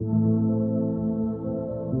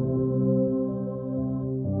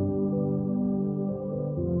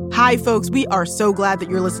Hi, folks. We are so glad that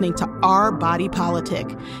you're listening to Our Body Politic.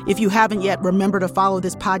 If you haven't yet, remember to follow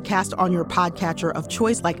this podcast on your podcatcher of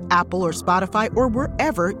choice like Apple or Spotify or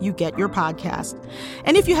wherever you get your podcast.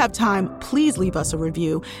 And if you have time, please leave us a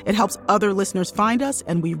review. It helps other listeners find us,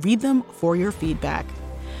 and we read them for your feedback.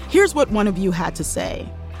 Here's what one of you had to say.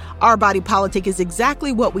 Our Body Politic is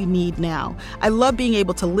exactly what we need now. I love being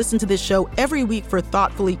able to listen to this show every week for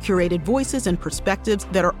thoughtfully curated voices and perspectives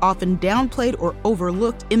that are often downplayed or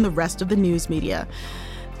overlooked in the rest of the news media.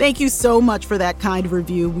 Thank you so much for that kind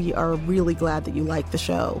review. We are really glad that you like the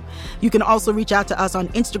show. You can also reach out to us on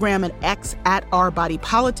Instagram and X at Our Body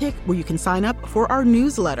Politic, where you can sign up for our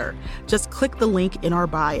newsletter. Just click the link in our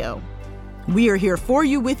bio. We are here for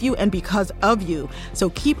you, with you, and because of you. So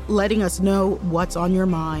keep letting us know what's on your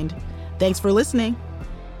mind. Thanks for listening.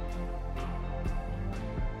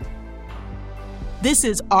 This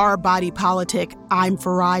is Our Body Politic. I'm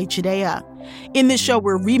Farai Chideya. In this show,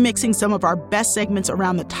 we're remixing some of our best segments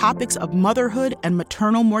around the topics of motherhood and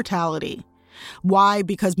maternal mortality. Why?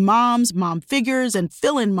 Because moms, mom figures, and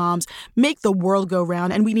fill-in moms make the world go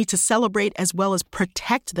round, and we need to celebrate as well as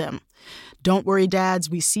protect them. Don't worry, dads,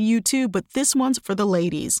 we see you too, but this one's for the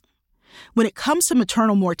ladies. When it comes to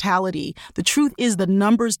maternal mortality, the truth is the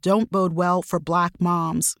numbers don't bode well for Black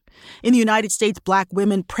moms. In the United States, Black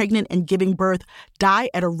women pregnant and giving birth die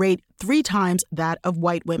at a rate 3 times that of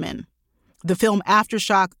white women. The film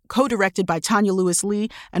Aftershock, co-directed by Tonya Lewis Lee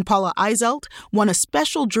and Paula Eizelt, won a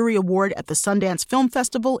special jury award at the Sundance Film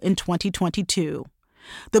Festival in 2022.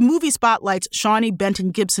 The movie spotlights Shawnee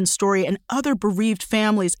Benton-Gibson's story and other bereaved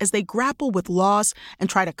families as they grapple with loss and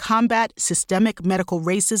try to combat systemic medical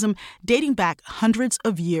racism dating back hundreds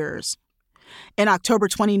of years. In October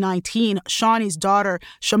 2019, Shawnee's daughter,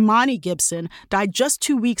 Shawnee Gibson, died just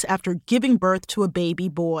 2 weeks after giving birth to a baby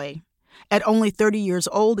boy. At only 30 years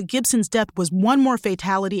old, Gibson's death was one more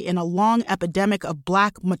fatality in a long epidemic of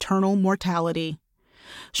Black maternal mortality.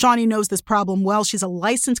 Shawnee knows this problem well. She's a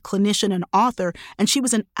licensed clinician and author, and she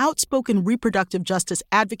was an outspoken reproductive justice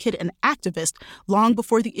advocate and activist long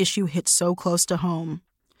before the issue hit so close to home.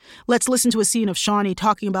 Let's listen to a scene of Shawnee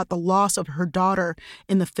talking about the loss of her daughter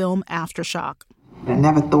in the film Aftershock. I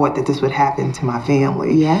never thought that this would happen to my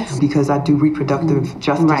family. Yes. Because I do reproductive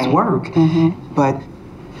justice work. Mm-hmm. But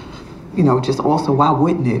just also, why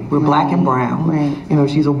wouldn't it? We're Black and brown. Right.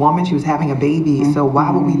 She's a woman, she was having a baby, so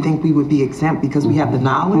why would we think we would be exempt because we have the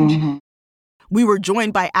knowledge? Mm-hmm. We were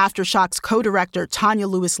joined by Aftershock's co-director, Tonya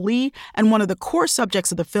Lewis Lee, and one of the core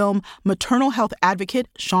subjects of the film, maternal health advocate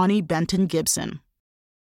Shawnee Benton-Gibson.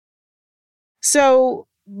 So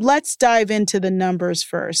let's dive into the numbers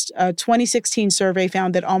first. A 2016 survey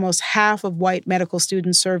found that almost half of white medical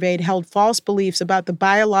students surveyed held false beliefs about the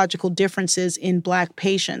biological differences in Black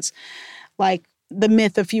patients, like the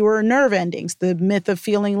myth of fewer nerve endings, the myth of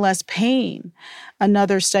feeling less pain.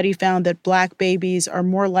 Another study found that Black babies are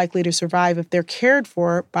more likely to survive if they're cared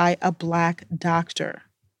for by a Black doctor.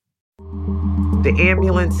 The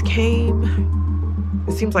ambulance came.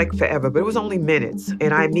 It seems like forever, but it was only minutes.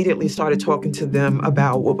 And I immediately started talking to them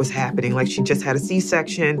about what was happening. Like, she just had a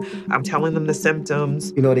C-section. I'm telling them the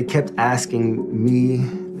symptoms. They kept asking me,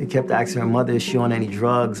 they kept asking her mother, is she on any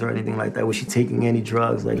drugs or anything like that? Was she taking any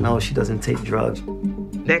drugs? Like, no, she doesn't take drugs.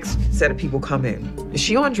 Next set of people come in. Is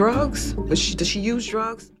she on drugs? Does she use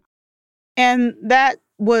drugs? And that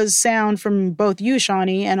was sound from both you,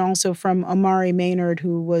 Shawnee, and also from Amari Maynard,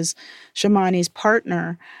 who was Shamane's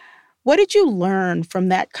partner. What did you learn from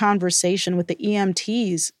that conversation with the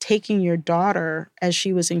EMTs taking your daughter as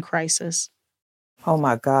she was in crisis? Oh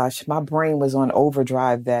my gosh, my brain was on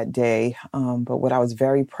overdrive that day. But what I was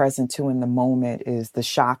very present to in the moment is the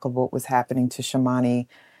shock of what was happening to Shawnee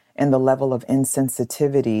and the level of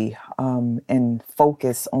insensitivity and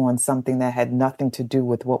focus on something that had nothing to do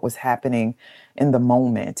with what was happening in the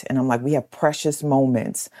moment. And I'm like, we have precious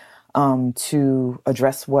moments to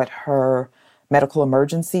address what her medical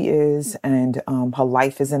emergency is, and her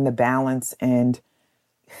life is in the balance. And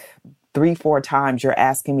 3-4 times you're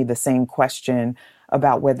asking me the same question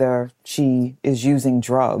about whether she is using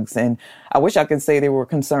drugs. And I wish I could say they were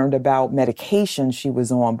concerned about medication she was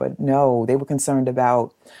on, but no, they were concerned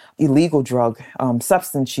about illegal drug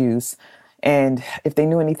substance use. And if they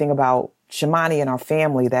knew anything about Shawnee and our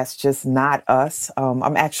family, that's just not us.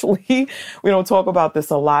 I'm actually, we don't talk about this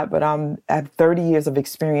a lot, but I have 30 years of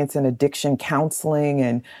experience in addiction counseling.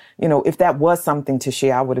 And, if that was something to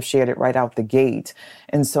share, I would have shared it right out the gate.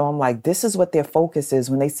 And so I'm like, this is what their focus is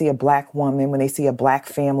when they see a Black woman, when they see a Black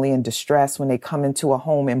family in distress, when they come into a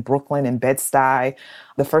home in Brooklyn and Bed-Stuy,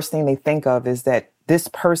 the first thing they think of is that this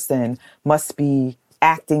person must be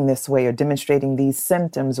acting this way or demonstrating these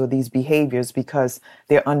symptoms or these behaviors because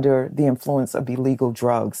they're under the influence of illegal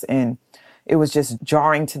drugs. And it was just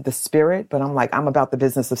jarring to the spirit, but I'm like, I'm about the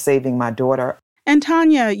business of saving my daughter. And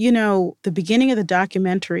Tonya, the beginning of the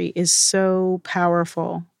documentary is so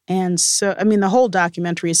powerful. And so, the whole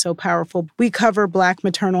documentary is so powerful. We cover Black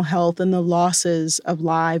maternal health and the losses of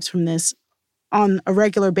lives from this on a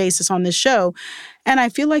regular basis on this show. And I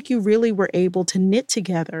feel like you really were able to knit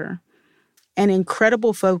together an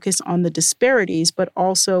incredible focus on the disparities, but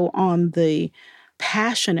also on the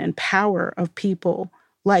passion and power of people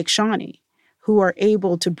like Shawnee, who are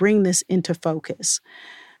able to bring this into focus.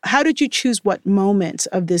 How did you choose what moments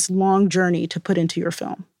of this long journey to put into your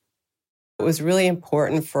film? It was really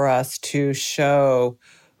important for us to show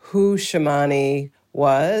who Shawnee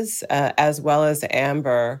was, as well as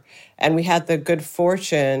Amber. And we had the good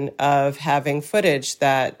fortune of having footage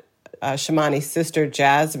that Shawnee's sister,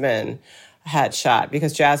 Jasmine, had shot,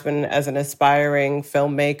 because Jasmine, as an aspiring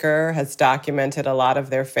filmmaker, has documented a lot of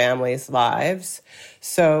their families' lives.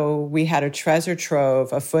 So we had a treasure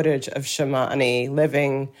trove of footage of Shawnee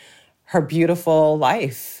living her beautiful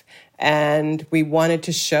life. And we wanted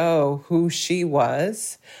to show who she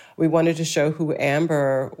was. We wanted to show who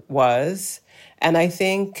Amber was. And I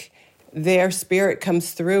think their spirit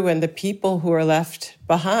comes through in the people who are left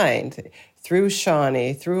behind. Through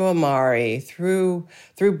Shawnee, through Amari, through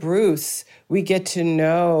Bruce, we get to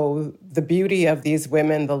know the beauty of these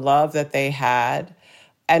women, the love that they had.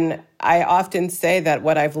 And I often say that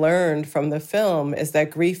what I've learned from the film is that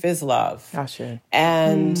grief is love. Gotcha.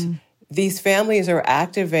 And these families are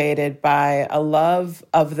activated by a love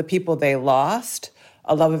of the people they lost,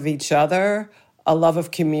 a love of each other, a love of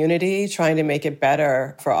community, trying to make it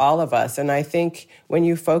better for all of us. And I think when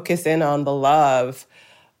you focus in on the love,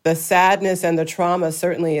 the sadness and the trauma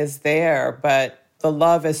certainly is there, but the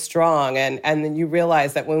love is strong. And then you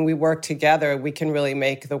realize that when we work together, we can really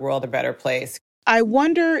make the world a better place. I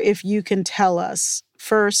wonder if you can tell us,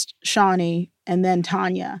 first Shawnee and then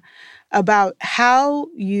Tonya, about how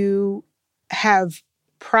you have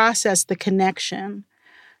processed the connection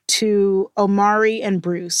to Omari and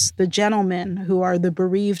Bruce, the gentlemen who are the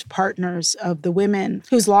bereaved partners of the women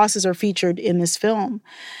whose losses are featured in this film.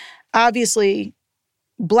 Obviously,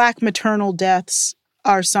 Black maternal deaths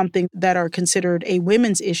are something that are considered a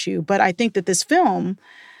women's issue, but I think that this film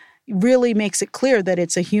really makes it clear that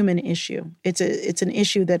it's a human issue. It's an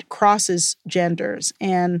issue that crosses genders.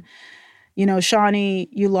 And, Shawnee,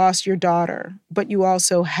 you lost your daughter, but you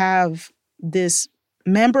also have this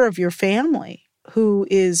member of your family who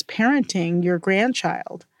is parenting your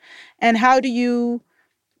grandchild. And how do you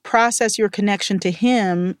process your connection to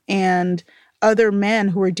him and other men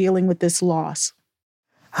who are dealing with this loss?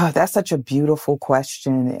 Oh, that's such a beautiful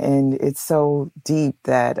question. And it's so deep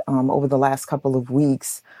that over the last couple of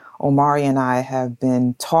weeks, Omari and I have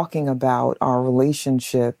been talking about our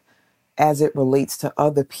relationship as it relates to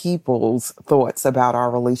other people's thoughts about our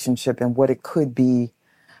relationship and what it could be.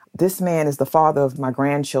 This man is the father of my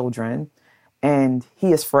grandchildren, and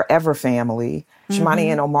he is forever family. Shawnee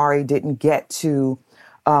and Omari didn't get to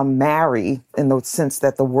marry in the sense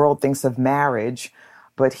that the world thinks of marriage,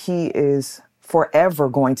 but he is forever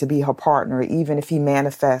going to be her partner, even if he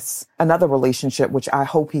manifests another relationship, which I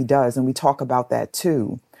hope he does. And we talk about that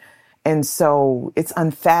too. And so it's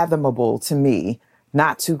unfathomable to me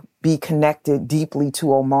not to be connected deeply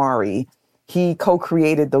to Omari. He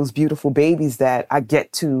co-created those beautiful babies that I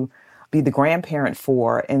get to be the grandparent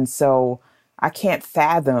for. And so I can't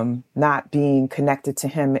fathom not being connected to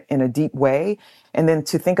him in a deep way. And then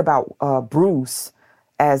to think about Bruce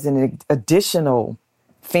as an additional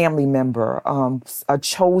family member, a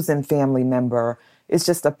chosen family member, is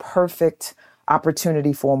just a perfect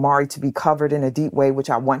opportunity for Omari to be covered in a deep way, which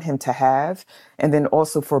I want him to have. And then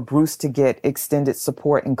also for Bruce to get extended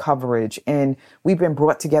support and coverage. And we've been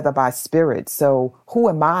brought together by spirit. So who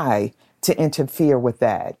am I to interfere with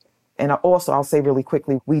that? And also, I'll say really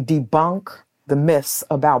quickly, we debunk the myths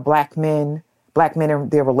about Black men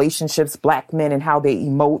and their relationships, Black men and how they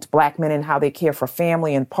emote, Black men and how they care for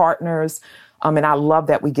family and partners. And I love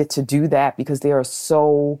that we get to do that because there are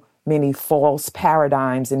so many false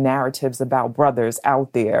paradigms and narratives about brothers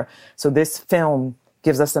out there. So this film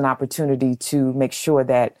gives us an opportunity to make sure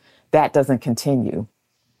that that doesn't continue.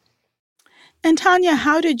 And Tonya,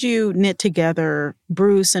 how did you knit together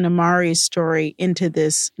Bruce and Amari's story into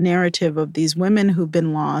this narrative of these women who've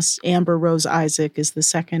been lost? Amber Rose Isaac is the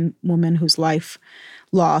second woman whose life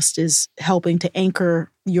lost, is helping to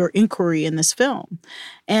anchor your inquiry in this film.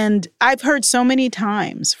 And I've heard so many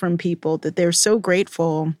times from people that they're so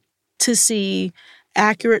grateful to see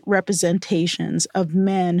accurate representations of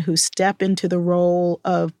men who step into the role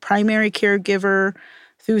of primary caregiver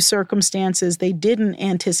through circumstances they didn't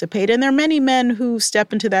anticipate. And there are many men who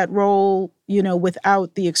step into that role,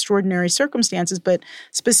 without the extraordinary circumstances, but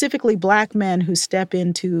specifically Black men who step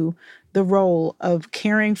into the role of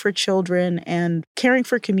caring for children and caring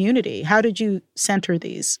for community. How did you center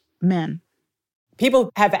these men?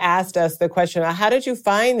 People have asked us the question, how did you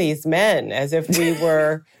find these men? As if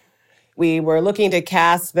we were looking to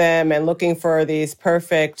cast them and looking for these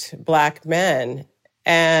perfect Black men.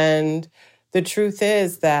 And the truth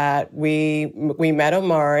is that we met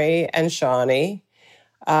Omari and Shawnee.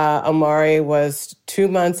 Omari was 2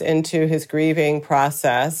 months into his grieving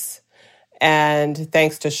process. And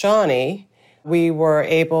thanks to Shawnee, we were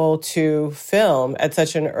able to film at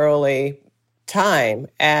such an early time.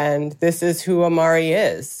 And this is who Omari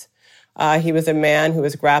is. He was a man who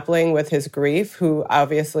was grappling with his grief, who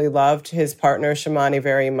obviously loved his partner, Shamani,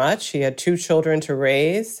 very much. He had 2 children to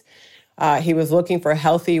raise. He was looking for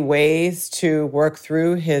healthy ways to work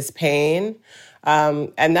through his pain.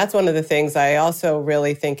 And that's one of the things I also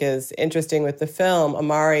really think is interesting with the film.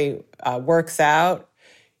 Omari works out,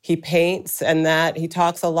 he paints, and that he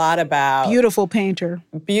talks a lot about... Beautiful painter.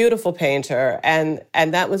 And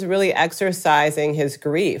that was really exercising his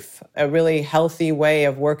grief, a really healthy way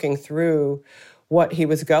of working through what he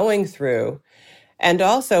was going through. And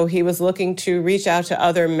also, he was looking to reach out to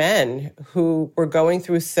other men who were going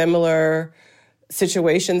through similar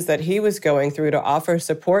situations that he was going through to offer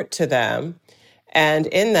support to them. And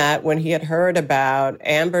in that, when he had heard about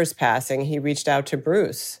Amber's passing, he reached out to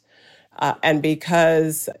Bruce. And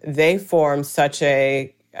because they formed such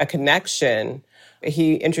a connection,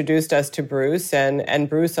 he introduced us to Bruce, and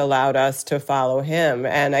Bruce allowed us to follow him.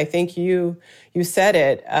 And I think you said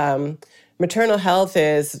it, maternal health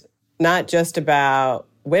is not just about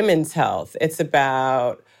women's health. It's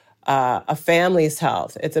about a family's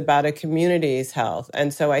health. It's about a community's health.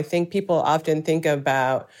 And so I think people often think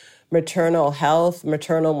about maternal health,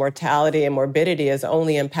 maternal mortality, and morbidity as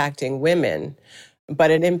only impacting women. But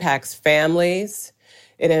it impacts families,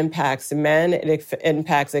 it impacts men, it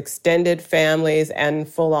impacts extended families and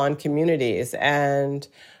full-on communities. And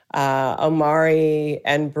Omari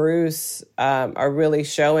and Bruce are really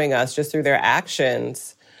showing us just through their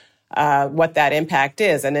actions what that impact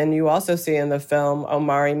is. And then you also see in the film,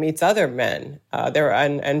 Omari meets other men.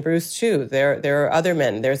 And Bruce too. There are other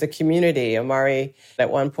men. There's a community. Omari at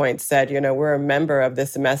one point said, we're a member of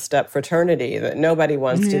this messed up fraternity that nobody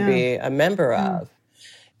wants to be a member of.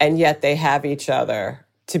 And yet they have each other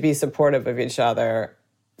to be supportive of each other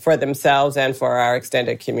for themselves and for our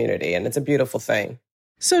extended community. And it's a beautiful thing.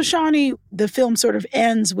 So, Shawnee, the film sort of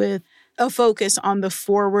ends with a focus on the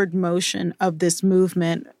forward motion of this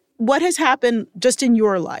movement. What has happened just in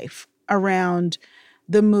your life around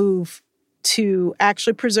the move to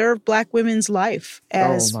actually preserve Black women's life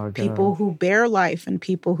as people who bear life and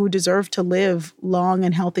people who deserve to live long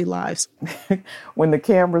and healthy lives? When the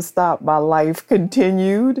camera stopped, my life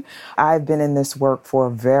continued. I've been in this work for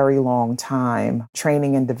a very long time,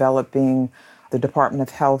 training and developing the Department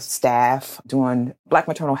of Health staff, doing Black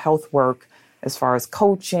maternal health work as far as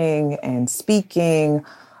coaching and speaking.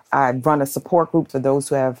 I run a support group for those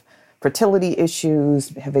who have fertility issues,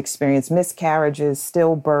 have experienced miscarriages,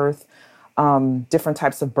 stillbirth, different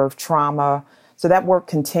types of birth trauma. So that work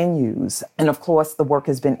continues. And of course, the work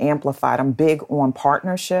has been amplified. I'm big on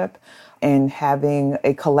partnership and having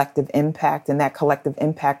a collective impact. And that collective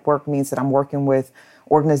impact work means that I'm working with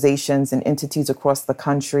organizations and entities across the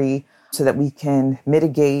country so that we can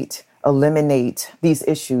mitigate, eliminate these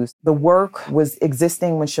issues. The work was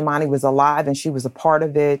existing when Shamani was alive and she was a part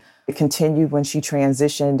of it. It continued when she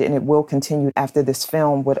transitioned, and it will continue after this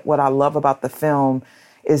film. What I love about the film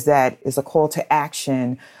is that it's a call to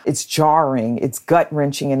action. It's jarring, it's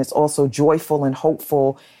gut-wrenching, and it's also joyful and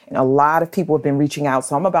hopeful. And a lot of people have been reaching out.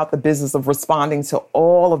 So I'm about the business of responding to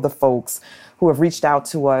all of the folks who have reached out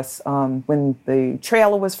to us. When the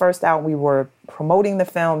trailer was first out, we were promoting the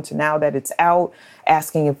film, to now that it's out,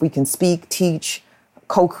 asking if we can speak, teach,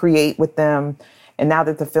 co-create with them. And now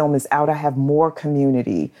that the film is out, I have more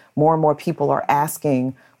community. More and more people are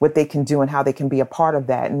asking what they can do and how they can be a part of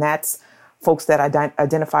that. And that's folks that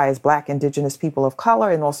identify as Black, Indigenous people of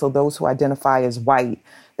color, and also those who identify as white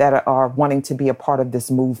that are wanting to be a part of this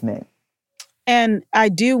movement. And I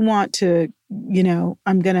do want to,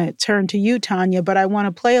 I'm going to turn to you, Tonya, but I want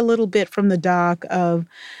to play a little bit from the doc of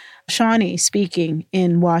Shawnee speaking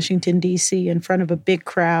in Washington, D.C. in front of a big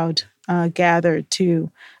crowd gathered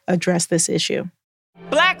to address this issue.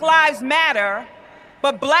 Black lives matter,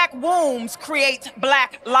 but Black wombs create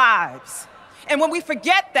Black lives. And when we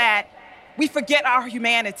forget that, we forget our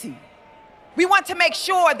humanity. We want to make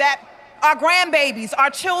sure that our grandbabies, our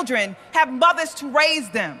children, have mothers to raise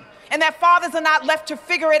them, and that fathers are not left to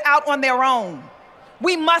figure it out on their own.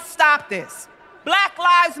 We must stop this. Black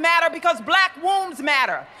lives matter because black wombs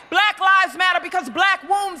matter. Black lives matter because black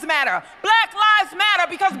wombs matter. Black lives matter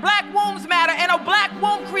because black wombs matter, and a black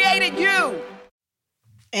womb created you.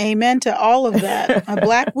 Amen to all of that. A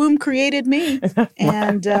black womb created me.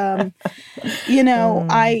 And,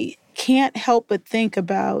 I can't help but think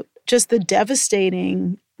about just the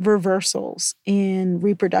devastating reversals in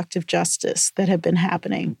reproductive justice that have been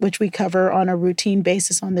happening, which we cover on a routine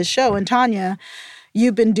basis on this show. And Tonya,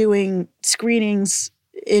 you've been doing screenings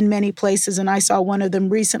in many places, and I saw one of them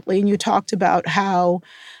recently, and you talked about how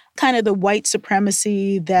kind of the white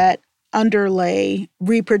supremacy that underlay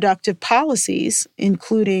reproductive policies,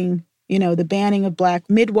 including, the banning of Black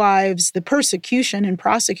midwives, the persecution and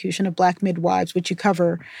prosecution of Black midwives, which you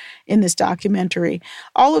cover in this documentary.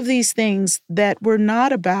 All of these things that were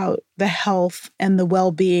not about the health and the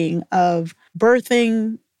well-being of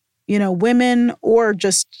birthing, women or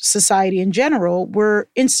just society in general, were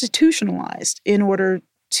institutionalized in order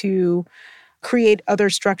to create other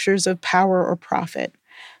structures of power or profit.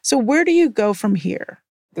 So where do you go from here?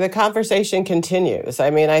 The conversation continues.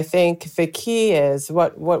 I think the key is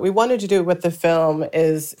what we wanted to do with the film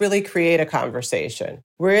is really create a conversation.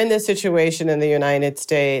 We're in this situation in the United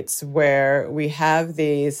States where we have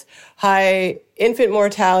these high infant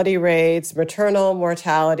mortality rates, maternal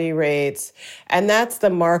mortality rates, and that's the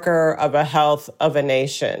marker of a health of a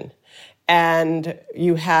nation. And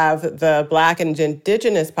you have the Black and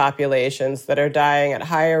Indigenous populations that are dying at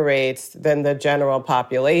higher rates than the general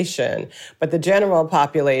population. But the general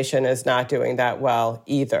population is not doing that well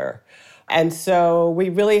either. And so we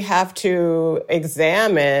really have to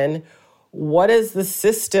examine what is the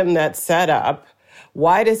system that's set up.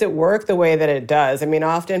 Why does it work the way that it does?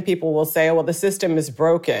 Often people will say, well, the system is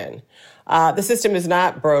broken. The system is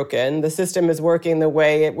not broken. The system is working the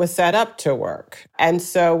way it was set up to work. And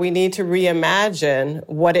so we need to reimagine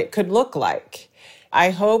what it could look like.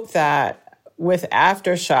 I hope that with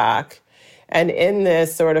Aftershock and in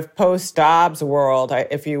this sort of post-Dobbs world,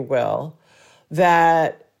 if you will,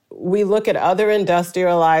 that we look at other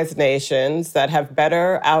industrialized nations that have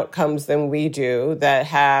better outcomes than we do, that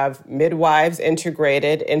have midwives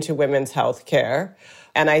integrated into women's health care.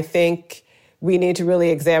 And I think we need to really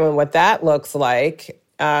examine what that looks like.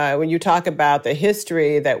 When you talk about the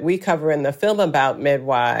history that we cover in the film about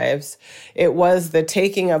midwives, it was the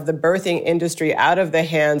taking of the birthing industry out of the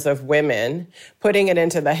hands of women, putting it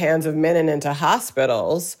into the hands of men and into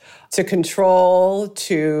hospitals to control,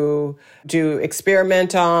 to do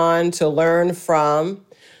experiment on, to learn from,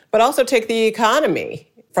 but also take the economy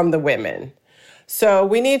from the women. So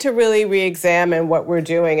we need to really re-examine what we're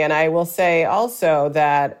doing. And I will say also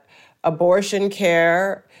that abortion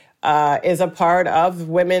care is a part of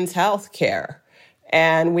women's health care.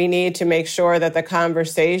 And we need to make sure that the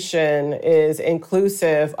conversation is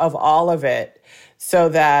inclusive of all of it so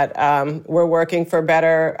that we're working for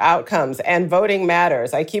better outcomes. And voting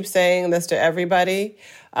matters. I keep saying this to everybody.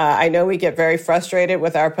 I know we get very frustrated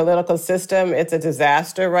with our political system. It's a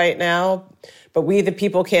disaster right now. But we, the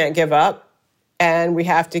people, can't give up. And we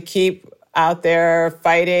have to keep out there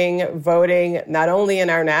fighting, voting, not only in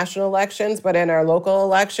our national elections, but in our local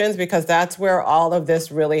elections, because that's where all of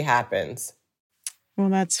this really happens. Well,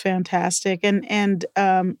 that's fantastic. And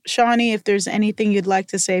Shawnee, if there's anything you'd like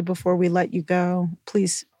to say before we let you go,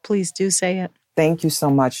 please do say it. Thank you so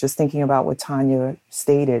much. Just thinking about what Tonya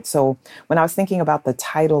stated. So when I was thinking about the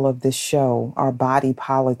title of this show, Our Body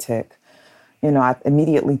Politic, I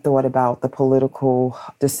immediately thought about the political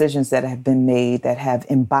decisions that have been made that have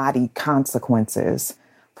embodied consequences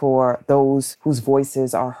for those whose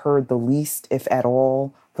voices are heard the least, if at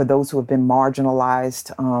all, for those who have been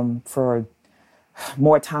marginalized for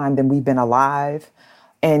more time than we've been alive.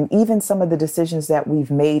 And even some of the decisions that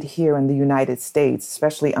we've made here in the United States,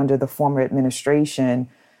 especially under the former administration,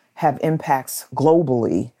 have impacts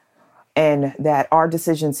globally. And that our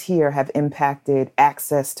decisions here have impacted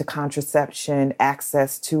access to contraception,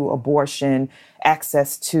 access to abortion,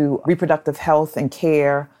 access to reproductive health and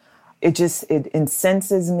care. It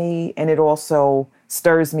incenses me, and it also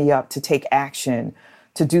stirs me up to take action,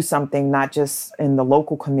 to do something not just in the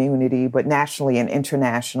local community, but nationally and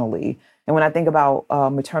internationally. And when I think about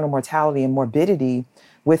maternal mortality and morbidity,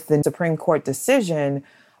 with the Supreme Court decision,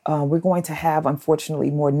 we're going to have, unfortunately,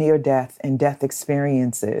 more near-death and death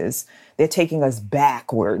experiences. They're taking us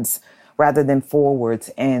backwards rather than forwards.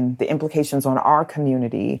 And the implications on our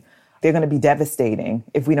community, they're going to be devastating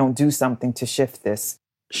if we don't do something to shift this.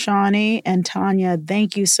 Shawnee and Tonya,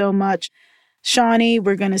 thank you so much. Shawnee,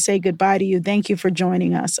 we're going to say goodbye to you. Thank you for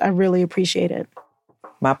joining us. I really appreciate it.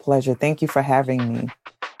 My pleasure. Thank you for having me.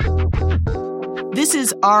 This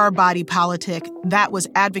is Our Body Politic. That was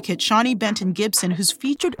advocate Shawnee Benton-Gibson, who's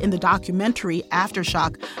featured in the documentary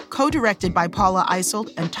Aftershock, co-directed by Paula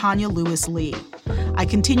Isolt and Tonya Lewis Lee. I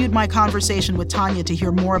continued my conversation with Tonya to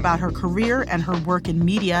hear more about her career and her work in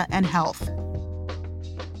media and health.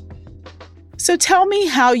 So tell me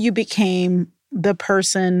how you became the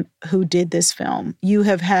person who did this film. You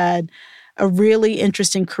have had a really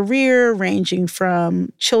interesting career ranging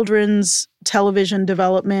from children's television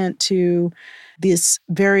development to this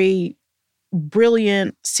very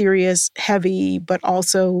brilliant, serious, heavy, but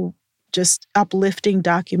also just uplifting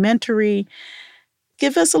documentary.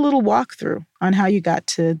 Give us a little walkthrough on how you got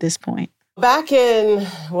to this point. Back in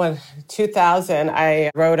 2000, I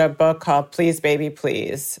wrote a book called Please Baby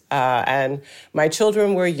Please. And my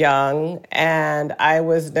children were young, and I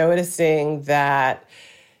was noticing that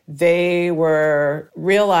they were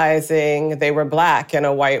realizing they were Black in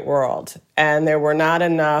a white world. And there were not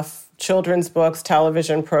enough children's books,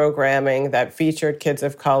 television programming that featured kids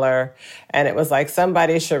of color. And it was like,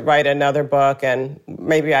 somebody should write another book, and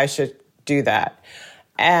maybe I should do that.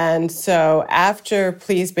 And so after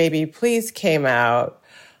Please Baby Please came out,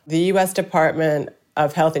 the U.S. Department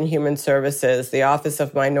of Health and Human Services, the Office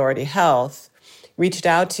of Minority Health, reached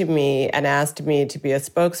out to me and asked me to be a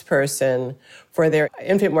spokesperson for their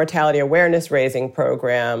infant mortality awareness raising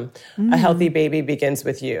program, A Healthy Baby Begins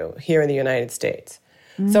With You, here in the United States.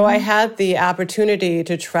 So I had the opportunity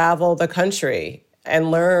to travel the country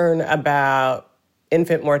and learn about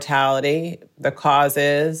infant mortality, the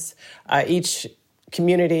causes. Each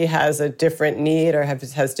community has a different need or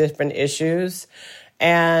has different issues.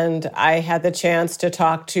 And I had the chance to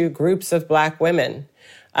talk to groups of Black women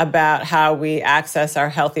about how we access our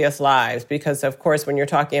healthiest lives. Because, of course, when you're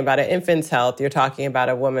talking about an infant's health, you're talking about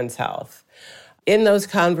a woman's health. In those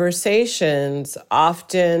conversations,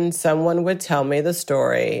 often someone would tell me the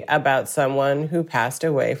story about someone who passed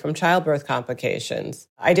away from childbirth complications.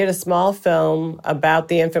 I did a small film about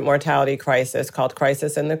the infant mortality crisis called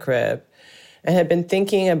Crisis in the Crib, and had been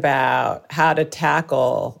thinking about how to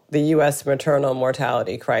tackle the U.S. maternal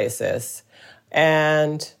mortality crisis.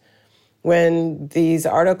 And when these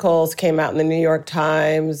articles came out in the New York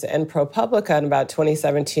Times and ProPublica in about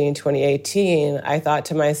 2017, 2018, I thought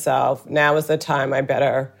to myself, now is the time I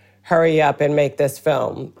better hurry up and make this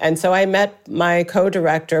film. And so I met my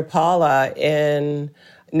co-director, Paula, in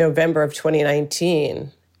November of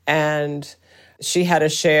 2019. And she had a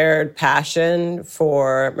shared passion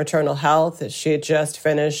for maternal health. She had just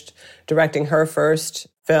finished directing her first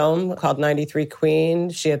film called 93 Queen.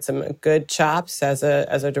 She had some good chops as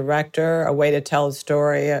a director, a way to tell a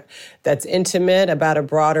story that's intimate about a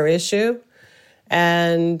broader issue.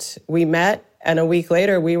 And we met, and a week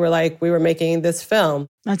later, we were making this film.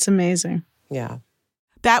 That's amazing. Yeah.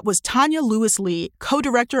 That was Tonya Lewis Lee,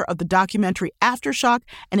 co-director of the documentary Aftershock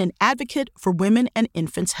and an advocate for women and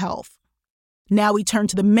infants' health. Now we turn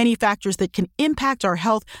to the many factors that can impact our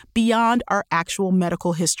health beyond our actual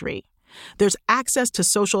medical history. There's access to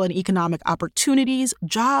social and economic opportunities,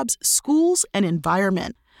 jobs, schools, and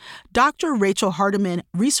environment. Dr. Rachel Hardeman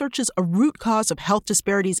researches a root cause of health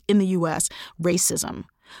disparities in the U.S., racism.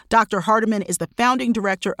 Dr. Hardeman is the founding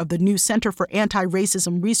director of the new Center for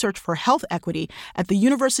Anti-Racism Research for Health Equity at the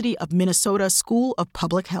University of Minnesota School of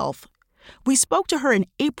Public Health. We spoke to her in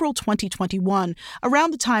April 2021,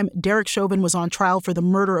 around the time Derek Chauvin was on trial for the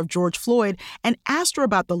murder of George Floyd, and asked her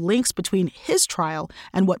about the links between his trial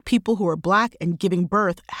and what people who are Black and giving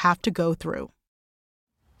birth have to go through.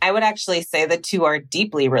 I would actually say the two are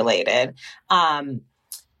deeply related,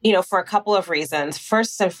 for a couple of reasons.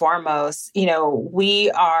 First and foremost,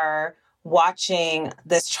 we are watching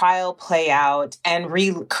this trial play out and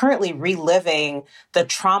currently reliving the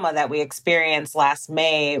trauma that we experienced last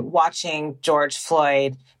May, watching George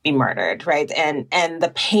Floyd be murdered, right? And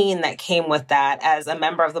the pain that came with that as a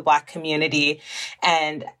member of the Black community.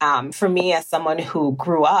 And for me, as someone who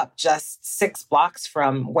grew up just 6 blocks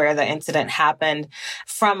from where the incident happened,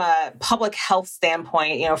 from a public health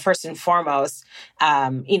standpoint, first and foremost,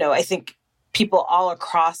 I think people all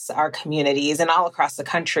across our communities and all across the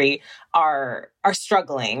country are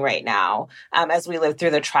struggling right now as we live through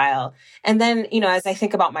the trial. And then, as I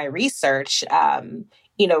think about my research, some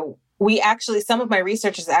of my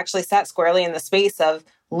research has actually sat squarely in the space of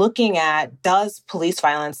looking at, does police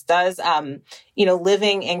violence, does,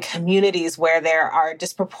 living in communities where there are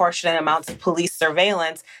disproportionate amounts of police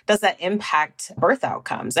surveillance, does that impact birth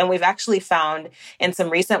outcomes? And we've actually found in some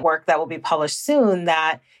recent work that will be published soon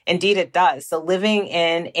that indeed it does. So living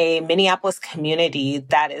in a Minneapolis community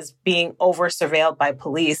that is being over-surveilled by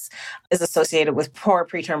police is associated with poor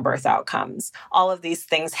preterm birth outcomes. All of these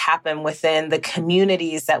things happen within the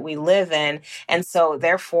communities that we live in. And so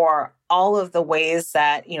therefore, all of the ways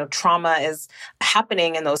that, trauma is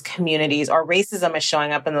happening in those communities or racism is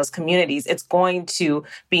showing up in those communities, it's going to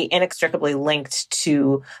be inextricably linked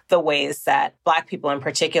to the ways that Black people in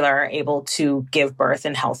particular are able to give birth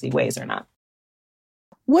in healthy ways or not.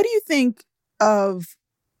 What do you think of,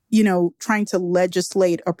 trying to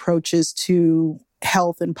legislate approaches to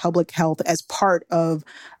health and public health as part of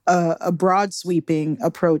a broad sweeping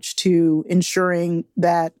approach to ensuring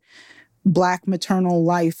that Black maternal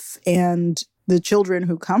life and the children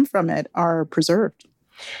who come from it are preserved?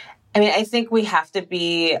 I think we have to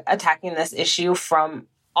be attacking this issue from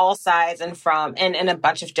all sides and in a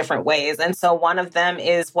bunch of different ways. And so one of them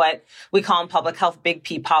is what we call in public health big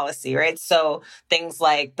P policy, right? So things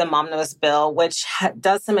like the Mom Knows bill, which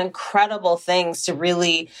does some incredible things to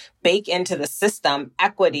really bake into the system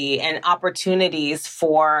equity and opportunities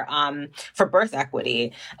for birth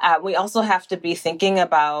equity. We also have to be thinking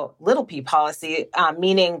about little P policy,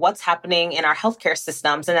 meaning what's happening in our healthcare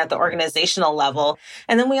systems and at the organizational level.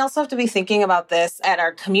 And then we also have to be thinking about this at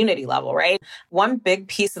our community level, right? One big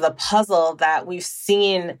piece of the puzzle that we've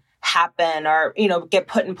seen happen or, get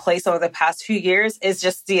put in place over the past few years is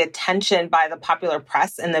just the attention by the popular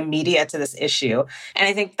press and the media to this issue. And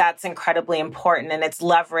I think that's incredibly important. And it's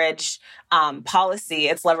leveraged policy,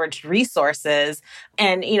 it's leveraged resources.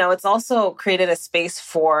 And, it's also created a space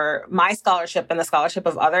for my scholarship and the scholarship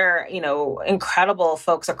of other, incredible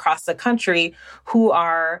folks across the country who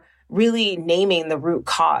are really naming the root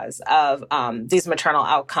cause of these maternal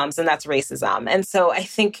outcomes, and that's racism. And so I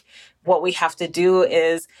think what we have to do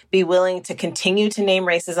is be willing to continue to name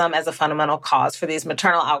racism as a fundamental cause for these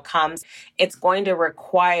maternal outcomes. It's going to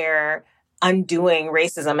require undoing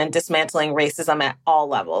racism and dismantling racism at all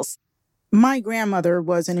levels. My grandmother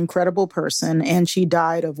was an incredible person, and she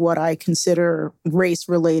died of what I consider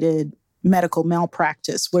race-related medical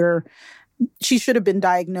malpractice, where she should have been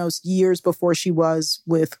diagnosed years before she was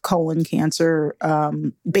with colon cancer,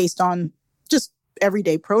 based on just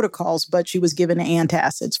everyday protocols, but she was given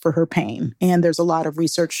antacids for her pain. And there's a lot of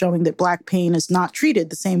research showing that Black pain is not treated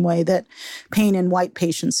the same way that pain in white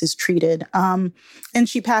patients is treated. And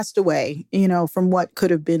she passed away, from what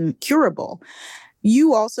could have been curable.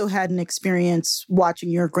 You also had an experience watching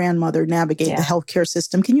your grandmother navigate the healthcare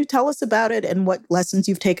system. Can you tell us about it and what lessons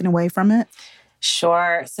you've taken away from it?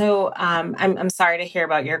 Sure. So I'm sorry to hear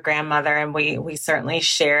about your grandmother, and we certainly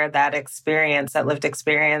share that experience, that lived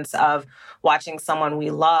experience of watching someone we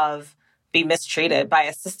love be mistreated by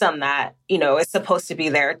a system that, is supposed to be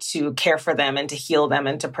there to care for them and to heal them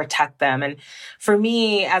and to protect them. And for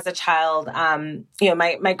me as a child,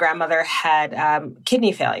 my grandmother had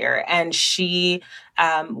kidney failure, and she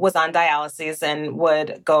was on dialysis and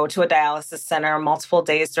would go to a dialysis center multiple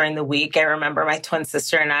days during the week. I remember my twin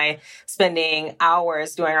sister and I spending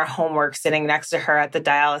hours doing our homework sitting next to her at the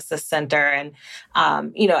dialysis center. And,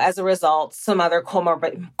 as a result, some other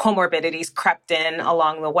comorbidities crept in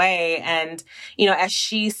along the way. And, as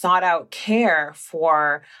she sought out care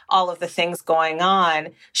for all of the things going on,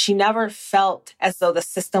 she never felt as though the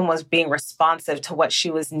system was being responsive to what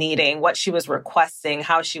she was needing, what she was requesting,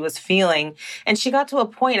 how she was feeling. And she got to a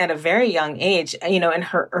point at a very young age, in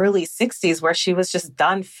her early 60s, where she was just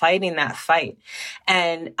done fighting that fight,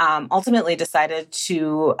 and ultimately decided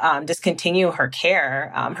to discontinue her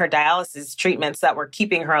care, her dialysis treatments that were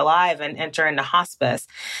keeping her alive, and enter into hospice.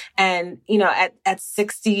 And, at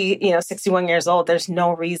 61 years old, there's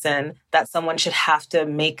no reason that someone should have to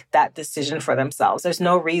make that decision for themselves. There's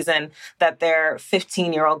no reason that their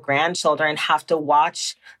 15-year-old grandchildren have to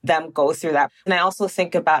watch them go through that. And I also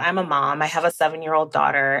think about, I'm a mom, I have a 7-year-old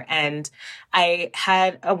daughter, and I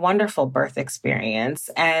had a wonderful birth experience.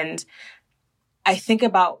 And I think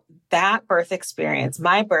about that birth experience,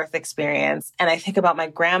 my birth experience, and I think about my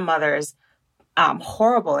grandmother's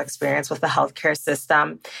horrible experience with the healthcare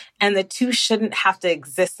system. And the two shouldn't have to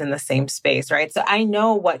exist in the same space, right? So I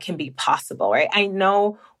know what can be possible, right? I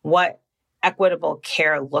know what equitable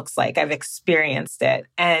care looks like. I've experienced it.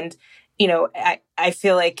 And I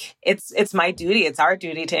feel like it's my duty, it's our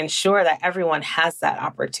duty to ensure that everyone has that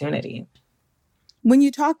opportunity. When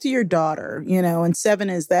you talk to your daughter, and 7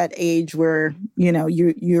 is that age where,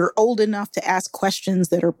 you're old enough to ask questions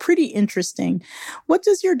that are pretty interesting. What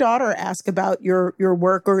does your daughter ask about your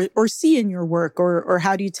work or see in your work, or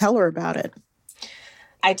how do you tell her about it?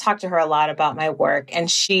 I talk to her a lot about my work, and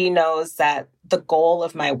she knows that the goal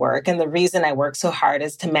of my work and the reason I work so hard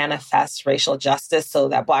is to manifest racial justice so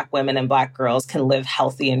that Black women and Black girls can live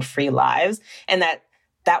healthy and free lives. And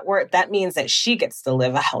that means that she gets to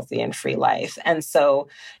live a healthy and free life. And so,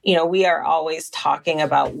 we are always talking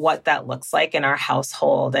about what that looks like in our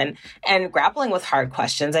household and grappling with hard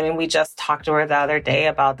questions. I mean, we just talked to her the other day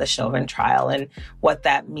about the Chauvin trial and what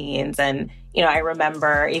that means. And, I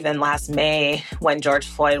remember even last May when George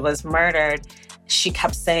Floyd was murdered, she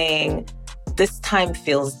kept saying, "This time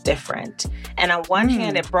feels different." And on one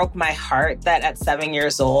hand, it broke my heart that at 7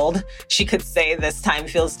 years old, she could say this time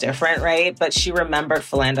feels different, right? But she remembered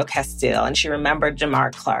Philando Castile and she remembered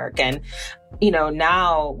Jamar Clark. And,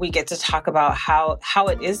 now we get to talk about how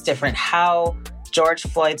it is different, how George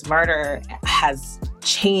Floyd's murder has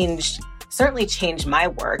certainly changed my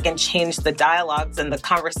work and changed the dialogues and the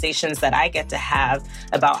conversations that I get to have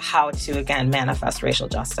about how to, again, manifest racial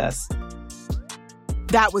justice.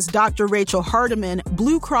 That was Dr. Rachel Hardeman,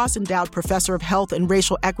 Blue Cross Endowed Professor of Health and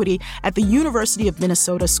Racial Equity at the University of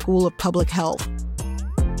Minnesota School of Public Health.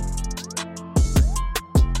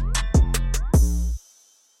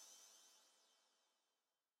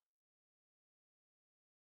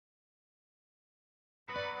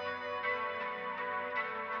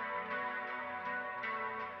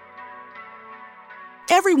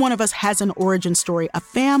 Every one of us has an origin story, a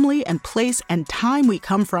family and place and time we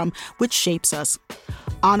come from, which shapes us.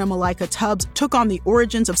 Anna Malaika Tubbs took on the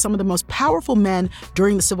origins of some of the most powerful men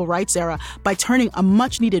during the Civil Rights era by turning a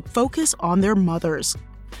much-needed focus on their mothers.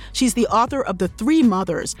 She's the author of The Three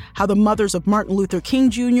Mothers, How the Mothers of Martin Luther King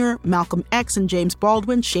Jr., Malcolm X, and James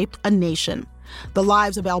Baldwin Shaped a Nation. The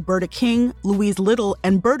lives of Alberta King, Louise Little,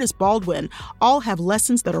 and Bertus Baldwin all have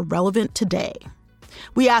lessons that are relevant today.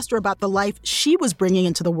 We asked her about the life she was bringing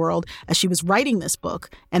into the world as she was writing this book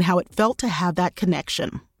and how it felt to have that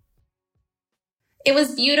connection. It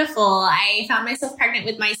was beautiful. I found myself pregnant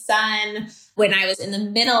with my son when I was in the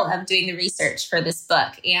middle of doing the research for this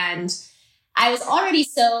book. And I was already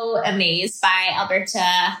so amazed by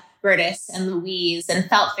Alberta, Bertus, and Louise and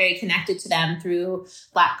felt very connected to them through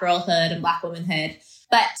Black girlhood and Black womanhood.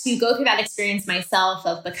 But to go through that experience myself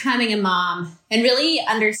of becoming a mom and really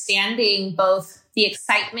understanding both the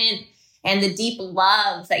excitement and the deep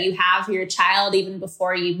love that you have for your child even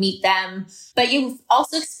before you meet them. But you've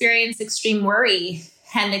also experienced extreme worry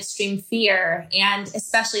and extreme fear, and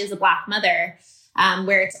especially as a Black mother,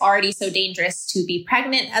 where it's already so dangerous to be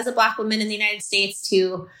pregnant as a Black woman in the United States,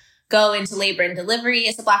 to go into labor and delivery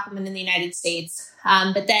as a Black woman in the United States.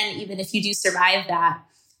 But then even if you do survive that,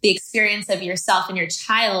 the experience of yourself and your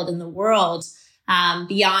child in the world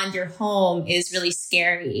beyond your home is really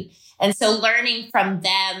scary. And so learning from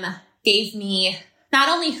them gave me not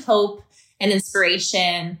only hope and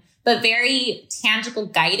inspiration, but very tangible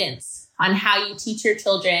guidance on how you teach your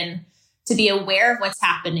children to be aware of what's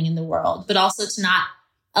happening in the world, but also to not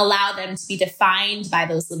allow them to be defined by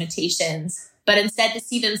those limitations, but instead to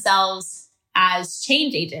see themselves as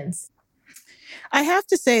change agents. I have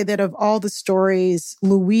to say that of all the stories,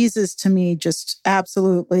 Louise's to me just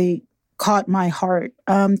absolutely caught my heart.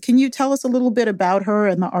 Can you tell us a little bit about her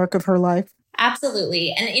and the arc of her life?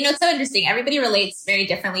 Absolutely. And, it's so interesting. Everybody relates very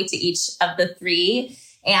differently to each of the three,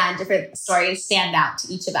 and different stories stand out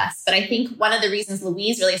to each of us. But I think one of the reasons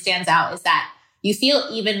Louise really stands out is that you feel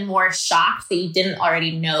even more shocked that you didn't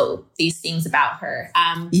already know these things about her.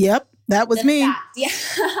 Yep. That was me.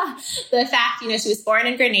 The fact, she was born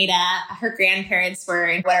in Grenada. Her grandparents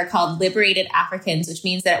were what are called liberated Africans, which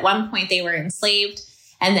means that at one point they were enslaved.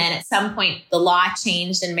 And then at some point, the law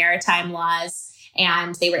changed in maritime laws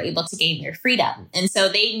and they were able to gain their freedom. And so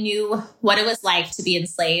they knew what it was like to be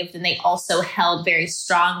enslaved. And they also held very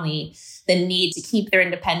strongly the need to keep their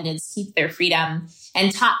independence, keep their freedom,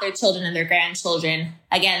 and taught their children and their grandchildren,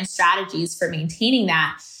 again, strategies for maintaining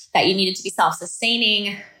that you needed to be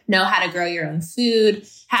self-sustaining, know how to grow your own food,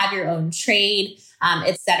 have your own trade,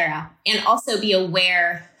 etc. And also be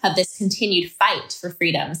aware of this continued fight for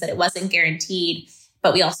freedoms, that it wasn't guaranteed,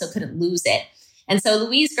 but we also couldn't lose it. And so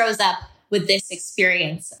Louise grows up with this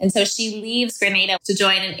experience. And so she leaves Grenada to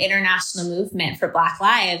join an international movement for Black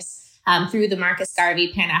lives through the Marcus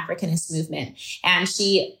Garvey Pan-Africanist movement. And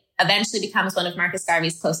she eventually becomes one of Marcus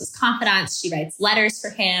Garvey's closest confidants. She writes letters for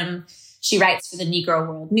him. She writes for the Negro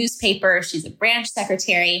World newspaper. She's a branch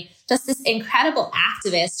secretary, just this incredible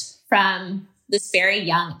activist from this very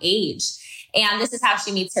young age. And this is how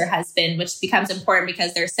she meets her husband, which becomes important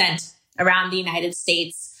because they're sent around the United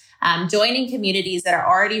States, joining communities that are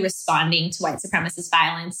already responding to white supremacist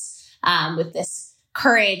violence with this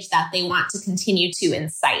courage that they want to continue to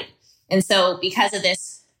incite. And so because of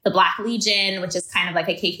this The Black Legion, which is kind of like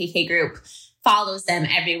a KKK group, follows them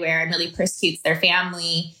everywhere and really persecutes their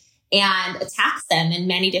family and attacks them in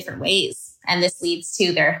many different ways. And this leads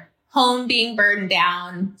to their home being burned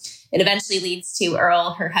down. It eventually leads to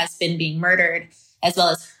Earl, her husband, being murdered, as well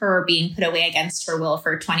as her being put away against her will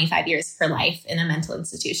for 25 years of her life in a mental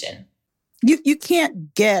institution. You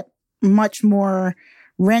can't get much more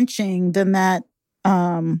wrenching than that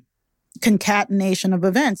concatenation of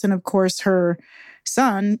events. And of course, her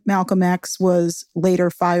son, Malcolm X, was later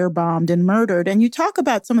firebombed and murdered. And you talk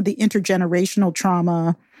about some of the intergenerational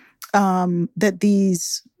trauma that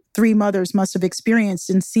these three mothers must have experienced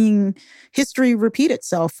in seeing history repeat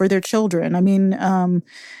itself for their children. I mean,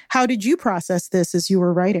 how did you process this as you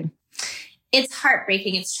were writing? It's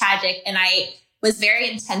heartbreaking. It's tragic. And I was very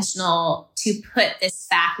intentional to put this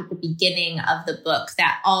fact at the beginning of the book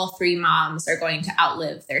that all three moms are going to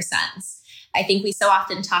outlive their sons. I think we so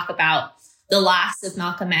often talk about the loss of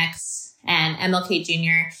Malcolm X and MLK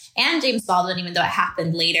Jr. and James Baldwin, even though it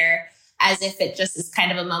happened later, as if it just is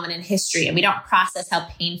kind of a moment in history. And we don't process how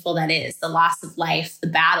painful that is, the loss of life, the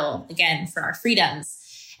battle, again, for our freedoms.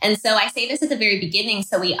 And so I say this at the very beginning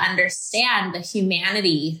so we understand the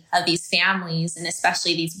humanity of these families, and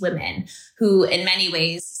especially these women who in many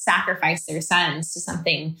ways sacrifice their sons to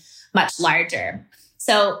something much larger.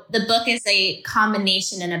 So the book is a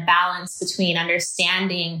combination and a balance between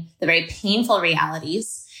understanding the very painful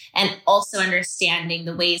realities and also understanding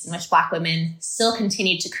the ways in which Black women still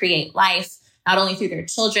continue to create life, not only through their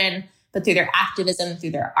children, but through their activism, through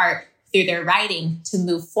their art, through their writing, to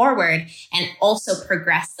move forward and also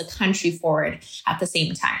progress the country forward at the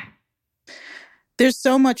same time. There's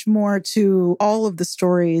so much more to all of the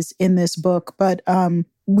stories in this book, but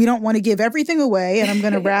we don't want to give everything away, and I'm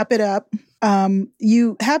going to wrap it up.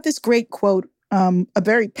 You have this great quote, a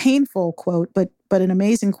very painful quote, but an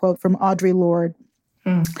amazing quote from Audre Lorde.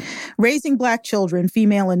 Raising Black children,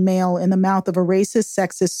 female and male, in the mouth of a racist,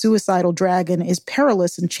 sexist, suicidal dragon is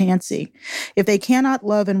perilous and chancy. If they cannot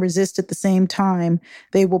love and resist at the same time,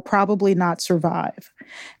 they will probably not survive.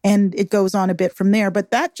 And it goes on a bit from there, but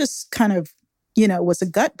that just kind of, was a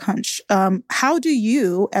gut punch. How do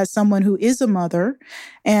you, as someone who is a mother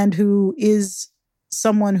and who is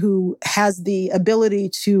someone who has the ability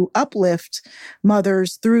to uplift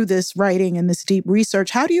mothers through this writing and this deep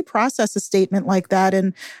research, how do you process a statement like that?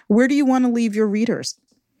 And where do you want to leave your readers?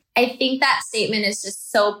 I think that statement is just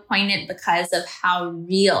so poignant because of how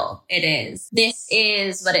real it is. This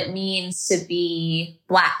is what it means to be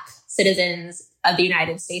Black citizens of the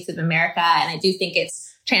United States of America. And I do think it's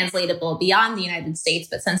translatable beyond the United States.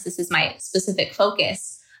 But since this is my specific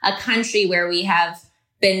focus, a country where we have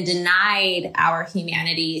been denied our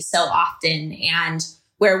humanity so often, and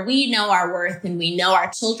where we know our worth and we know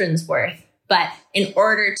our children's worth. But in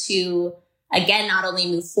order to, again, not only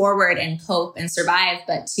move forward and cope and survive,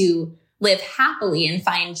 but to live happily and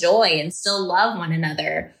find joy and still love one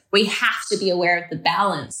another, we have to be aware of the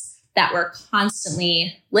balance that we're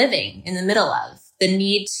constantly living in the middle of. The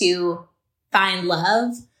need to find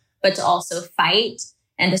love, but to also fight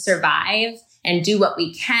and to survive and do what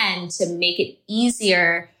we can to make it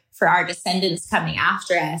easier for our descendants coming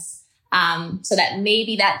after us, so that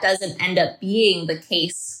maybe that doesn't end up being the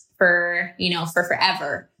case for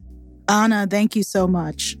forever. Anna, thank you so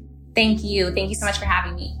much. Thank you. Thank you so much for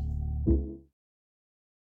having me.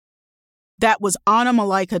 That was Anna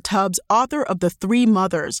Malaika Tubbs, author of The Three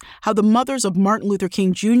Mothers: How the Mothers of Martin Luther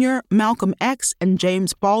King Jr., Malcolm X, and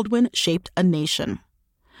James Baldwin Shaped a Nation.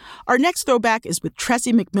 Our next throwback is with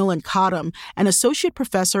Tressie McMillan Cottom, an associate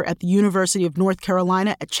professor at the University of North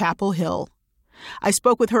Carolina at Chapel Hill. I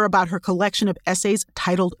spoke with her about her collection of essays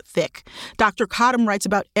titled Thick. Dr. Cottom writes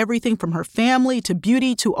about everything from her family to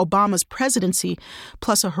beauty to Obama's presidency,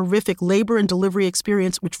 plus a horrific labor and delivery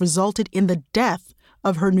experience which resulted in the death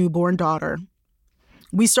of her newborn daughter.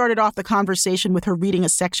 We started off the conversation with her reading a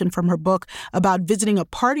section from her book about visiting a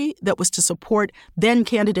party that was to support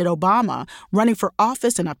then-candidate Obama running for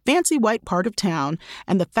office in a fancy white part of town,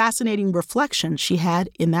 and the fascinating reflection she had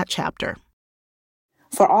in that chapter.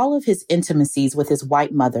 For all of his intimacies with his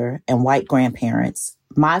white mother and white grandparents,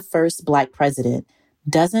 my first Black president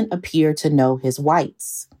doesn't appear to know his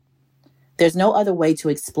whites. There's no other way to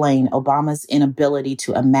explain Obama's inability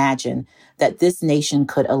to imagine that this nation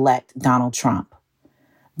could elect Donald Trump.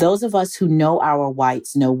 Those of us who know our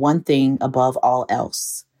whites know one thing above all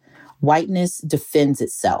else. Whiteness defends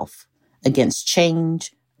itself against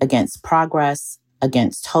change, against progress,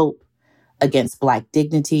 against hope, against Black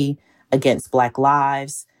dignity, against Black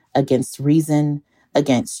lives, against reason,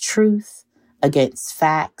 against truth, against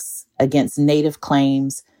facts, against Native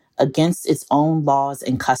claims, against its own laws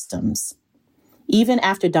and customs. Even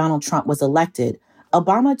after Donald Trump was elected,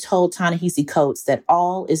 Obama told Ta-Nehisi Coates that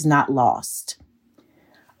all is not lost.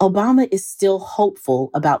 Obama is still hopeful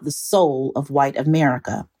about the soul of white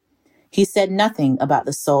America. He said nothing about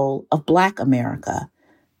the soul of Black America.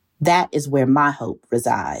 That is where my hope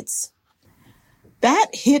resides. That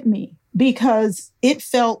hit me because it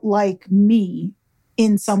felt like me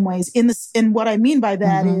in some ways. And what I mean by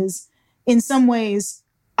that is, in some ways,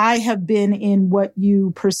 I have been in what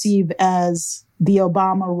you perceive as the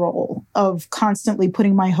Obama role of constantly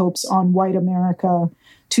putting my hopes on white America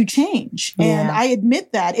to change. Yeah. And I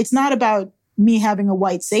admit that it's not about me having a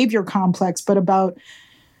white savior complex, but about,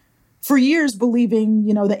 for years, believing,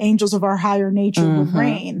 the angels of our higher nature would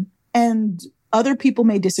reign. And other people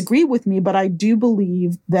may disagree with me, but I do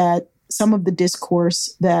believe that some of the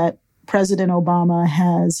discourse that President Obama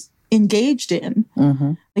has engaged in,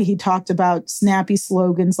 he talked about snappy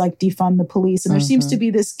slogans like defund the police. And there seems to be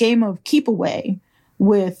this game of keep away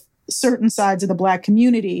with certain sides of the Black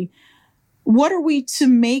community. What are we to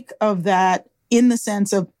make of that in the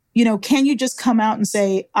sense of, can you just come out and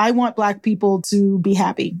say, I want Black people to be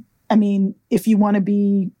happy? I mean, if you want to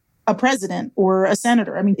be a president or a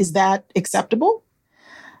senator, is that acceptable?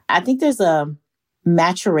 I think there's a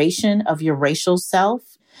maturation of your racial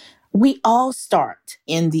self. We all start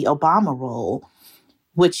in the Obama role,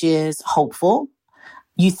 which is hopeful.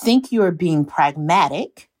 You think you're being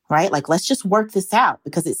pragmatic, right? Like, let's just work this out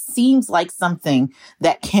because it seems like something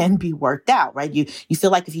that can be worked out, right? You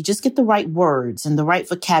feel like if you just get the right words and the right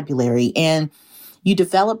vocabulary and you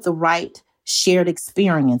develop the right shared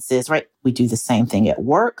experiences, right? We do the same thing at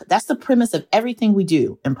work. That's the premise of everything we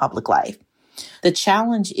do in public life. The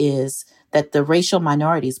challenge is that the racial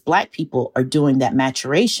minorities, Black people, are doing that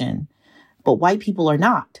maturation, but white people are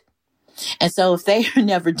not. And so if they are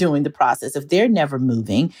never doing the process, if they're never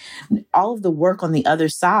moving, all of the work on the other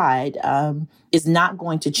side is not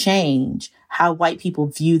going to change how white people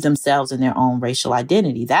view themselves and their own racial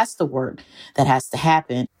identity. That's the work that has to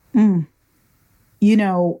happen.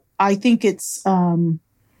 I think it's,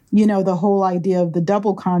 the whole idea of the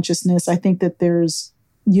double consciousness. I think that there's,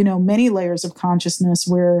 many layers of consciousness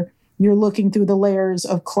where you're looking through the layers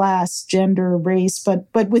of class, gender, race, but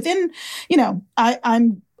within,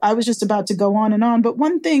 I was just about to go on and on. But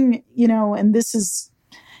one thing, and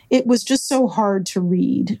it was just so hard to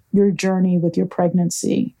read your journey with your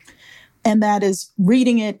pregnancy. And that is,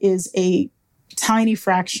 reading it is a tiny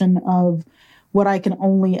fraction of what I can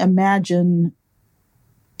only imagine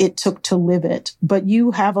it took to live it. But you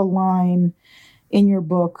have a line in your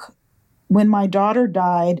book, when my daughter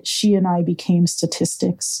died, she and I became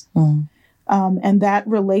statistics. And that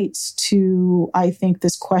relates to, I think,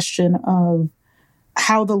 this question of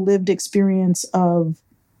how the lived experience of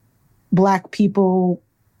Black people,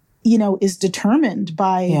 is determined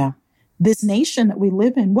by this nation that we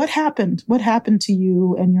live in. What happened? What happened to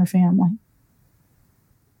you and your family?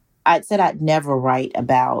 I'd said I'd never write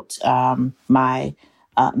about my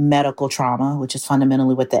medical trauma, which is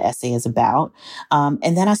fundamentally what the essay is about.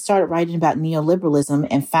 And then I started writing about neoliberalism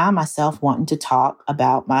and found myself wanting to talk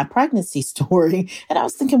about my pregnancy story. And I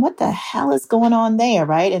was thinking, what the hell is going on there,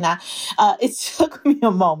 right? And it took me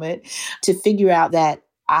a moment to figure out that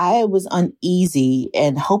I was uneasy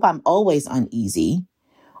and hope I'm always uneasy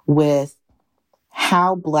with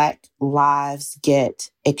how Black lives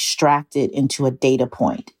get extracted into a data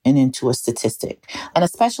point and into a statistic. And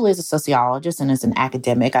especially as a sociologist and as an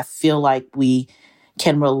academic, I feel like we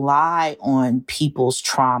can rely on people's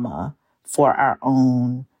trauma for our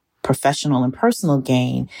own professional and personal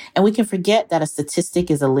gain. And we can forget that a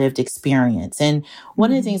statistic is a lived experience. And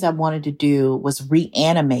one of the things I wanted to do was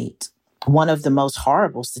reanimate one of the most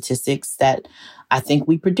horrible statistics that I think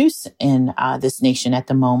we produce in this nation at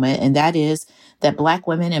the moment. And that is that Black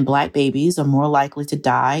women and Black babies are more likely to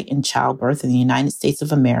die in childbirth in the United States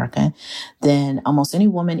of America than almost any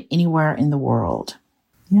woman anywhere in the world.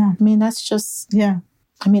 Yeah. That's just, are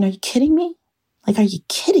you kidding me? Are you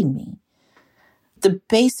kidding me? The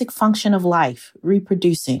basic function of life,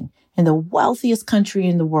 reproducing in the wealthiest country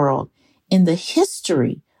in the world, in the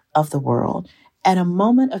history of the world, at a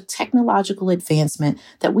moment of technological advancement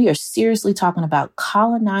that we are seriously talking about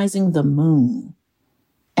colonizing the moon.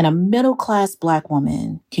 And a middle-class Black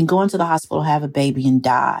woman can go into the hospital, have a baby, and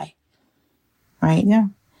die. Right? Yeah.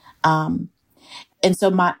 And so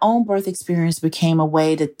my own birth experience became a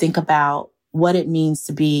way to think about what it means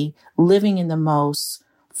to be living in the most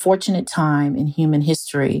fortunate time in human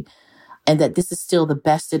history, and that this is still the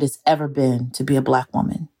best it has ever been to be a Black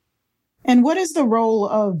woman. And what is the role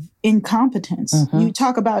of incompetence? You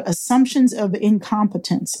talk about assumptions of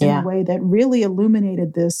incompetence in a way that really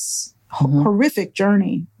illuminated this horrific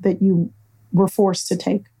journey that you were forced to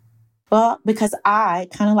take? Well, because I,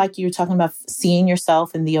 kind of like you were talking about seeing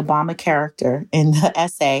yourself in the Obama character in the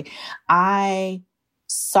essay, I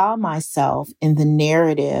saw myself in the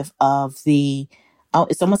narrative of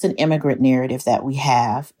it's almost an immigrant narrative that we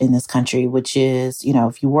have in this country, which is,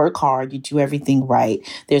 if you work hard, you do everything right,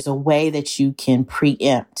 there's a way that you can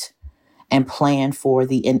preempt and plan for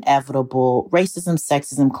the inevitable racism,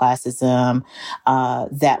 sexism, classism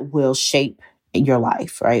that will shape your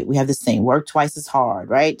life, right? We have this thing, work twice as hard,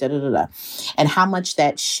 right? Da, da, da, da. And how much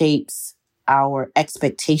that shapes our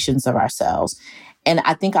expectations of ourselves. And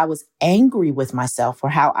I think I was angry with myself for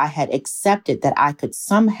how I had accepted that I could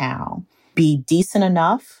somehow be decent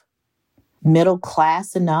enough, middle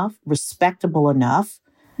class enough, respectable enough,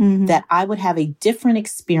 that I would have a different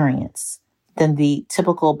experience than the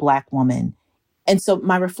typical Black woman. And so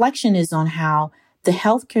my reflection is on how the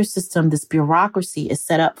healthcare system, this bureaucracy, is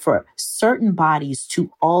set up for certain bodies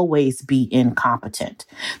to always be incompetent.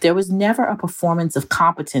 There was never a performance of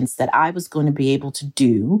competence that I was going to be able to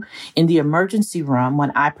do in the emergency room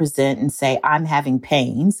when I present and say I'm having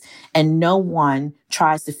pains, and no one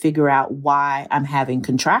tries to figure out why I'm having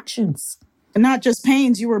contractions. And not just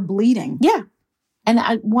pains, you were bleeding. Yeah. And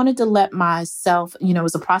I wanted to let myself, it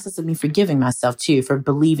was a process of me forgiving myself too for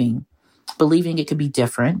believing it could be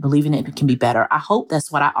different, believing it can be better. I hope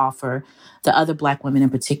that's what I offer the other Black women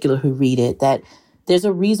in particular who read it, that there's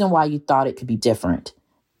a reason why you thought it could be different.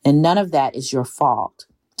 And none of that is your fault,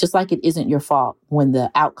 just like it isn't your fault when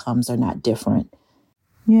the outcomes are not different.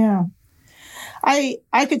 Yeah. I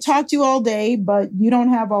could talk to you all day, but you don't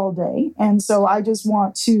have all day. And so I just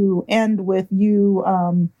want to end with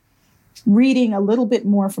you reading a little bit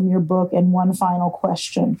more from your book and one final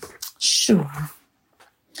question. Sure.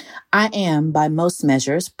 I am, by most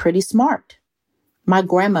measures, pretty smart. My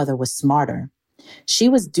grandmother was smarter. She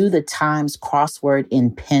was do the Times crossword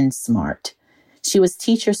in pen smart. She was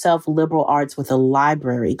teach yourself liberal arts with a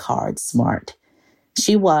library card smart.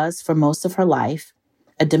 She was, for most of her life,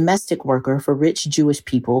 a domestic worker for rich Jewish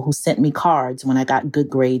people who sent me cards when I got good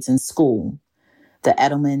grades in school. The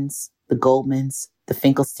Edelmans, the Goldmans, the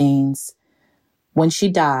Finkelsteins. When she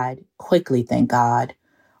died, quickly, thank God,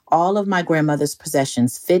 all of my grandmother's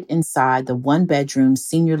possessions fit inside the one-bedroom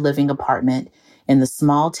senior living apartment in the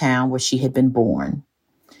small town where she had been born.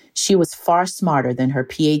 She was far smarter than her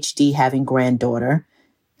PhD-having granddaughter,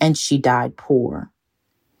 and she died poor.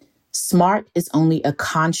 Smart is only a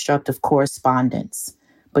construct of correspondence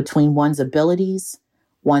between one's abilities,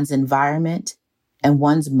 one's environment, and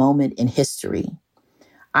one's moment in history.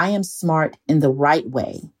 I am smart in the right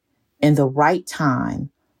way, in the right time,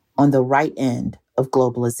 on the right end of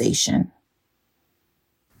globalization.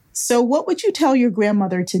 So what would you tell your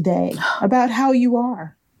grandmother today about how you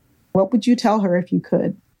are? What would you tell her if you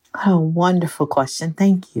could? Oh, wonderful question.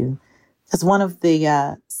 Thank you. Because one of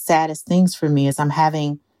the saddest things for me is I'm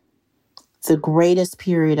having the greatest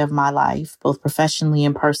period of my life, both professionally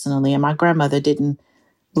and personally, and my grandmother didn't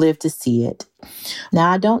live to see it. Now,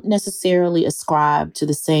 I don't necessarily ascribe to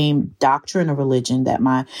the same doctrine or religion that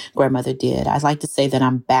my grandmother did. I like to say that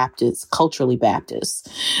I'm Baptist, culturally Baptist.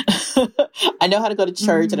 I know how to go to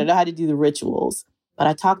church and I know how to do the rituals, but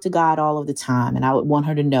I talk to God all of the time. And I would want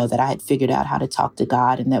her to know that I had figured out how to talk to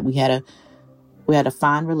God and that we had a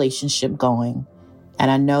fine relationship going. And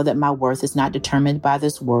I know that my worth is not determined by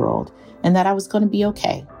this world and that I was going to be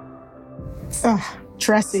okay.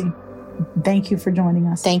 Tressie, thank you for joining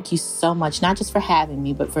us. Thank you so much, not just for having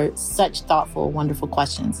me, but for such thoughtful, wonderful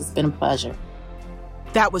questions. It's been a pleasure.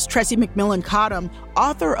 That was Tressie McMillan Cottom,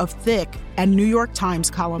 author of Thick and New York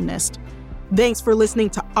Times columnist. Thanks for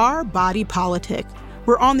listening to Our Body Politic.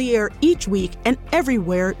 We're on the air each week and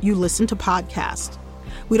everywhere you listen to podcasts.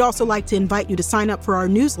 We'd also like to invite you to sign up for our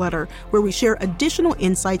newsletter, where we share additional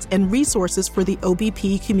insights and resources for the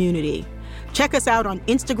OBP community. Check us out on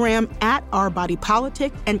Instagram at Our Body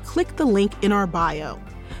Politic and click the link in our bio.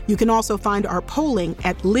 You can also find our polling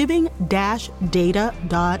at living-data.com.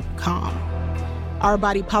 Our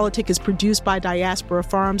Body Politic is produced by Diaspora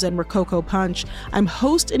Farms and Rococo Punch. I'm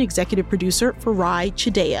host and executive producer Farai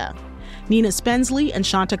Chideya. Nina Spensley and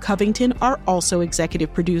Shanta Covington are also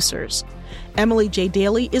executive producers. Emily J.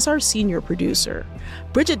 Daly is our senior producer.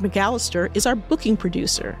 Bridget McAllister is our booking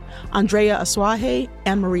producer. Andrea Aswahe,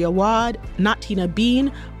 Anne-Maria Wad, Natina Bean,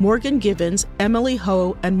 Morgan Givens, Emily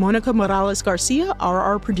Ho, and Monica Morales Garcia are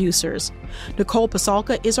our producers. Nicole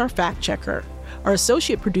Pasalka is our fact checker. Our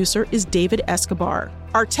associate producer is David Escobar.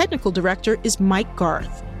 Our technical director is Mike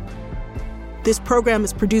Garth. This program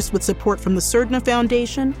is produced with support from the Surdna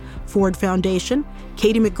Foundation, Ford Foundation,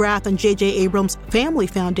 Katie McGrath and J.J. Abrams Family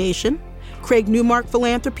Foundation, Craig Newmark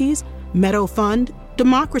Philanthropies, Meadow Fund,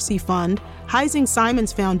 Democracy Fund, Heising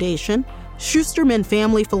Simons Foundation, Schusterman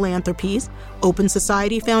Family Philanthropies, Open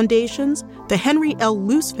Society Foundations, the Henry L.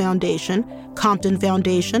 Luce Foundation, Compton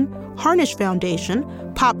Foundation, Harnish Foundation,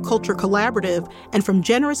 Pop Culture Collaborative, and from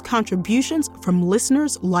generous contributions from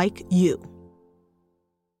listeners like you.